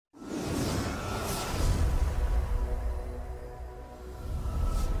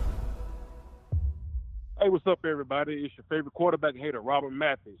Hey, what's up, everybody? It's your favorite quarterback hater, Robert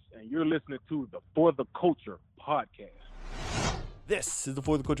Mathis, and you're listening to the For the Culture podcast. This is the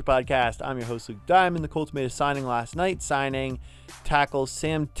For the Culture podcast. I'm your host, Luke Diamond. The Colts made a signing last night, signing tackle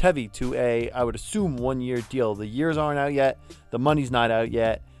Sam Tevi to I would assume, 1-year deal. The years aren't out yet. The money's not out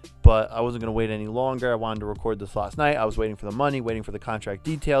yet, but I wasn't going to wait any longer. I wanted to record this last night. I was waiting for the money, waiting for the contract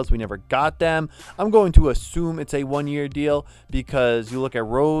details. We never got them. I'm going to assume it's a 1-year deal because you look at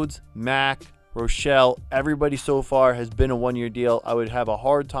Rhodes, Mack, Rochelle, everybody so far has been a 1-year deal. I would have a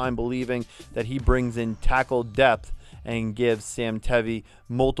hard time believing that he brings in tackle depth and gives Sam Tevi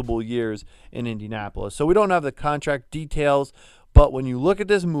multiple years in Indianapolis. So we don't have the contract details, but when you look at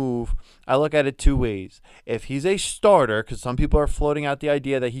this move, I look at it two ways. If he's a starter, because some people are floating out the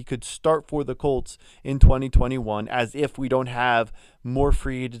idea that he could start for the Colts in 2021, as if we don't have more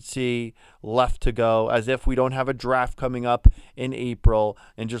free agency left to go, as if we don't have a draft coming up in April.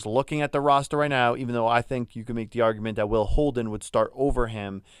 And just looking at the roster right now, even though I think you can make the argument that Will Holden would start over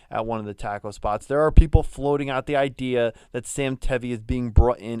him at one of the tackle spots, there are people floating out the idea that Sam Tevi is being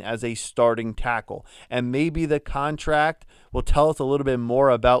brought in as a starting tackle. And maybe the contract will tell us a little bit more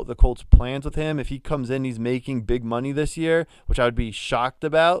about the Colts' plans with him. If he comes in, he's making big money this year, which I would be shocked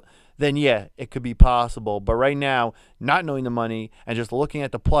about, then yeah, it could be possible. But right now, not knowing the money and just looking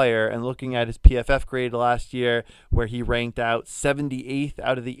at the player and looking at his PFF grade last year, where he ranked out 78th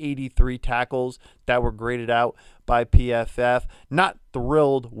out of the 83 tackles that were graded out by PFF, not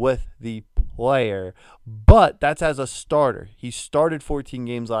thrilled with the player, but that's as a starter. He started 14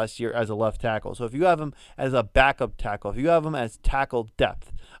 games last year as a left tackle. So if you have him as a backup tackle, if you have him as tackle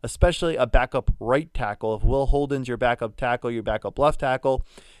depth, especially a backup right tackle, if Will Holden's your backup tackle, your backup left tackle,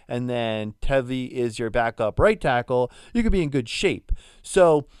 and then Tevi is your backup right tackle, you could be in good shape.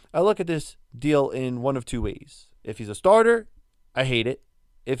 So I look at this deal in one of two ways. If he's a starter, I hate it.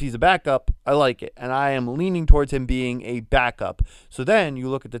 If he's a backup, I like it. And I am leaning towards him being a backup. So then you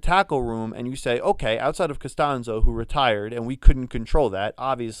look at the tackle room and you say, okay, outside of Costanzo, who retired, and we couldn't control that.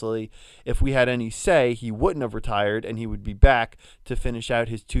 Obviously, if we had any say, he wouldn't have retired and he would be back to finish out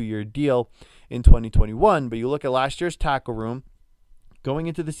his 2-year deal in 2021. But you look at last year's tackle room. Going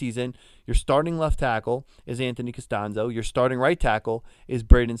into the season, your starting left tackle is Anthony Costanzo. Your starting right tackle is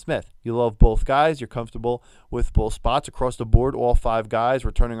Braden Smith. You love both guys. You're comfortable with both spots across the board. All 5 guys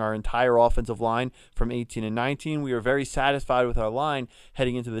returning our entire offensive line from 18 and 19. We are very satisfied with our line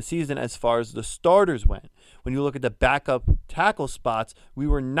heading into the season as far as the starters went. When you look at the backup tackle spots, we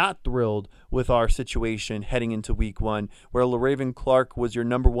were not thrilled with our situation heading into week 1, where LaRaven Clark was your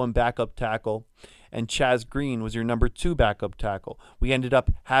number 1 backup tackle and Chaz Green was your number 2 backup tackle. We ended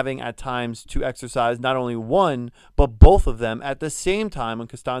up having at times to exercise not only one, but both of them at the same time when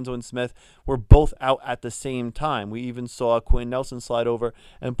Costanzo and Smith were both out at the same time. We even saw Quinn Nelson slide over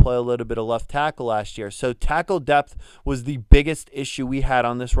and play a little bit of left tackle last year. So tackle depth was the biggest issue we had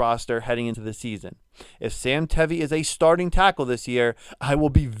on this roster heading into the season. If Sam Tevi is a starting tackle this year, I will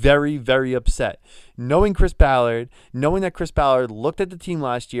be very, very upset. Knowing that Chris Ballard looked at the team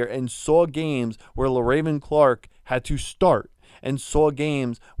last year and saw games where LaRaven Clark had to start and saw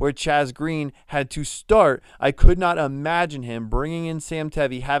games where Chaz Green had to start, I could not imagine him bringing in Sam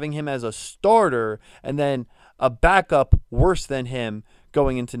Tevi, having him as a starter, and then a backup worse than him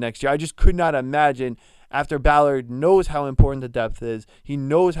going into next year. I just could not imagine. After Ballard knows how important the depth is, he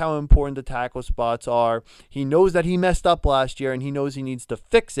knows how important the tackle spots are, he knows that he messed up last year and he knows he needs to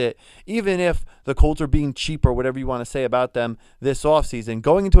fix it, even if the Colts are being cheap or whatever you want to say about them this offseason.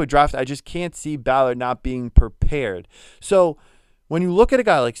 Going into a draft, I just can't see Ballard not being prepared. So when you look at a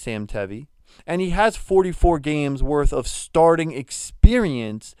guy like Sam Tevi, and he has 44 games worth of starting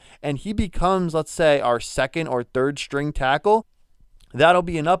experience, and he becomes, let's say, our second or third string tackle, that'll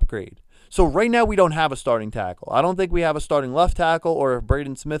be an upgrade. So right now we don't have a starting tackle. I don't think we have a starting left tackle, or if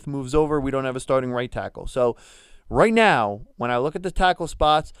Braden Smith moves over, we don't have a starting right tackle. So right now, when I look at the tackle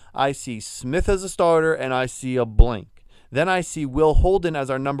spots, I see Smith as a starter and I see a blank. Then I see Will Holden as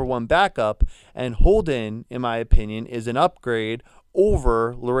our number 1 backup, and Holden, in my opinion, is an upgrade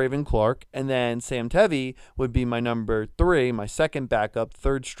over LaRaven Clark, and then Sam Tevi would be my number 3, my second backup,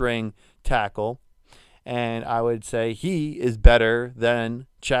 third string tackle. And I would say he is better than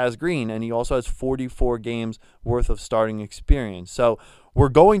Chaz Green, and he also has 44 games worth of starting experience. So we're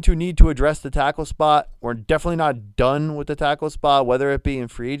going to need to address the tackle spot. We're definitely not done with the tackle spot, whether it be in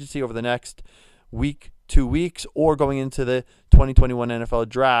free agency over the next week, 2 weeks or going into the 2021 NFL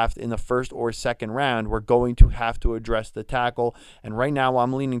draft in the first or second round, we're going to have to address the tackle. And right now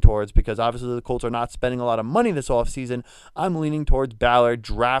I'm leaning towards, because obviously the Colts are not spending a lot of money this offseason, I'm leaning towards Ballard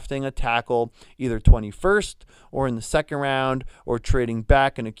drafting a tackle either 21st or in the second round, or trading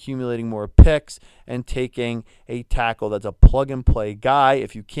back and accumulating more picks and taking a tackle that's a plug-and-play guy.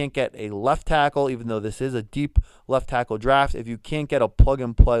 If you can't get a left tackle, even though this is a deep left tackle draft, if you can't get a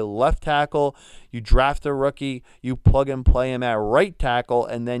plug-and-play left tackle, you draft a rookie, you plug-and-play him at right tackle,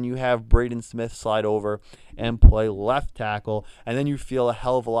 and then you have Braden Smith slide over and play left tackle, and then you feel a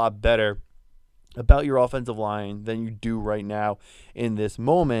hell of a lot better about your offensive line than you do right now in this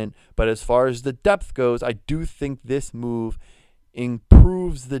moment. But as far as the depth goes, I do think this move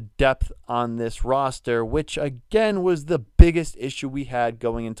improves the depth on this roster, which again was the biggest issue we had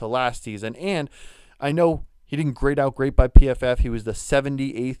going into last season. And I know he didn't grade out great by PFF. He was the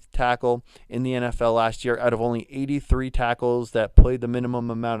 78th tackle in the NFL last year out of only 83 tackles that played the minimum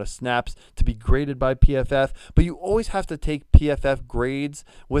amount of snaps to be graded by PFF. But you always have to take PFF grades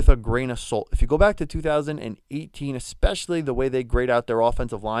with a grain of salt. If you go back to 2018, especially the way they grade out their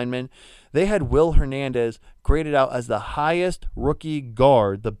offensive linemen, they had Will Hernandez graded out as the highest rookie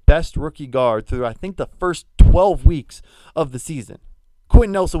guard, the best rookie guard through, I think, the first 12 weeks of the season.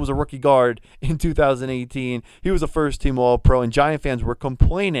 Quentin Nelson was a rookie guard in 2018. He was a first-team All-Pro, and Giant fans were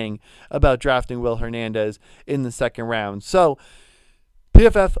complaining about drafting Will Hernandez in the second round. So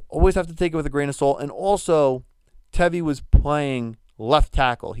PFF always have to take it with a grain of salt. And also, Tevy was playing left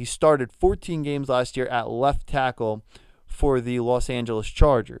tackle. He started 14 games last year at left tackle for the Los Angeles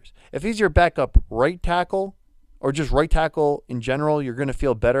Chargers. If he's your backup right tackle, or just right tackle in general, you're going to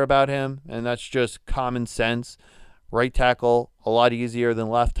feel better about him, and that's just common sense. Right tackle, a lot easier than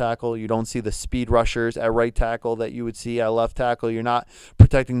left tackle. You don't see the speed rushers at right tackle that you would see at left tackle. You're not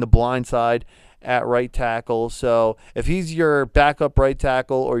protecting the blind side at right tackle. So if he's your backup right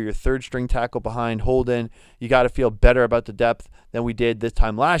tackle or your third string tackle behind Holden, you got to feel better about the depth than we did this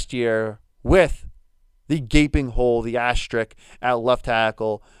time last year with the gaping hole, the asterisk at left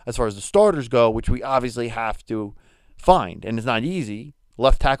tackle as far as the starters go, which we obviously have to find. And it's not easy.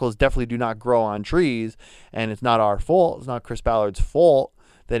 Left tackles definitely do not grow on trees, and it's not our fault. It's not Chris Ballard's fault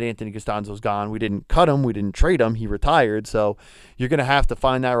that Anthony Costanzo's gone. We didn't cut him. We didn't trade him. He retired. So you're going to have to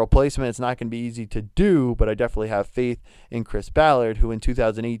find that replacement. It's not going to be easy to do, but I definitely have faith in Chris Ballard, who in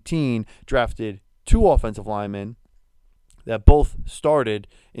 2018 drafted 2 offensive linemen that both started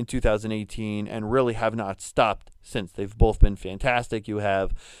in 2018 and really have not stopped since. They've both been fantastic. You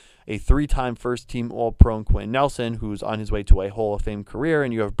have a 3-time first-team All-Pro in Quentin Nelson, who's on his way to a Hall of Fame career,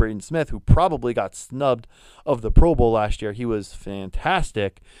 and you have Braden Smith, who probably got snubbed of the Pro Bowl last year. He was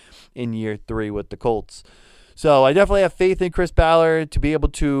fantastic in year 3 with the Colts. So I definitely have faith in Chris Ballard to be able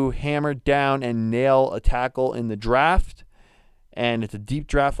to hammer down and nail a tackle in the draft, and it's a deep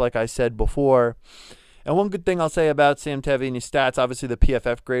draft, like I said before. And one good thing I'll say about Sam Tevi and his stats, obviously the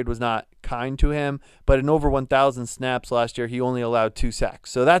PFF grade was not kind to him, but in over 1,000 snaps last year, he only allowed 2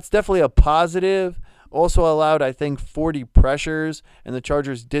 sacks. So that's definitely a positive. Also allowed, I think, 40 pressures, and the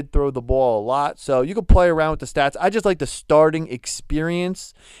Chargers did throw the ball a lot. So you can play around with the stats. I just like the starting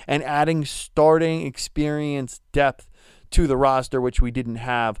experience and adding starting experience depth to the roster, which we didn't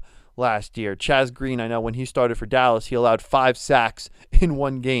have last year. Chaz Green, I know when he started for Dallas, he allowed 5 sacks in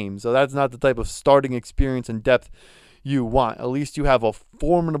 1 game. So that's not the type of starting experience and depth you want. At least you have a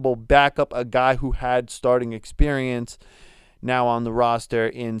formidable backup, a guy who had starting experience now on the roster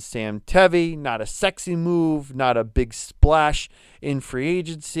in Sam Tevi. Not a sexy move, not a big splash in free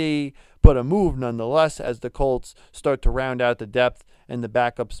agency, but a move nonetheless as the Colts start to round out the depth and the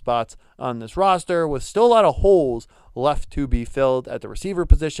backup spots on this roster, with still a lot of holes left to be filled at the receiver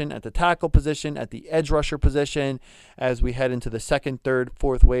position, at the tackle position, at the edge rusher position, as we head into the 2nd, 3rd,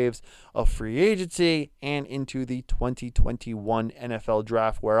 4th waves of free agency and into the 2021 NFL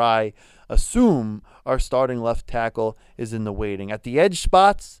draft, where I assume our starting left tackle is in the waiting. At the edge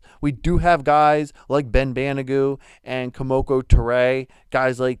spots, we do have guys like Ben Banogu and Kamoko Toure,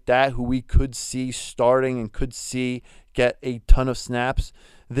 guys like that who we could see starting and could see get a ton of snaps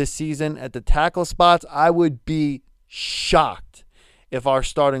this season. At the tackle spots, I would be shocked if our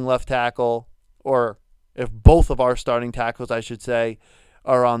starting left tackle, or if both of our starting tackles, I should say,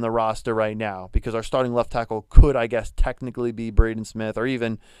 are on the roster right now, because our starting left tackle could, I guess, technically be Braden Smith or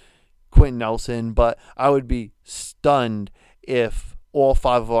even Quentin Nelson, but I would be stunned if all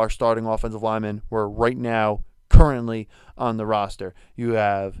 5 of our starting offensive linemen were right now currently on the roster. You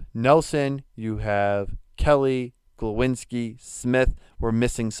have Nelson, you have Kelly, Glowinski, Smith. We're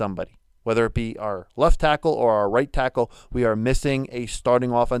missing somebody. whether it be our left tackle or our right tackle. We are missing a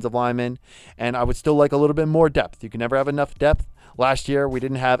starting offensive lineman, and I would still like a little bit more depth. You can never have enough depth. Last year, we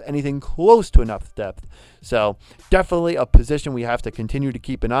didn't have anything close to enough depth. So definitely a position we have to continue to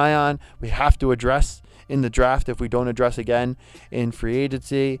keep an eye on. We have to address in the draft if we don't address again in free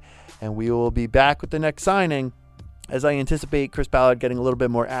agency. And we will be back with the next signing, as I anticipate Chris Ballard getting a little bit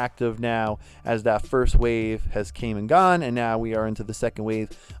more active now, as that first wave has came and gone, and now we are into the second wave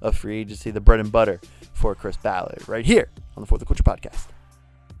of free agency, the bread and butter for Chris Ballard, right here on the For the Culture Podcast.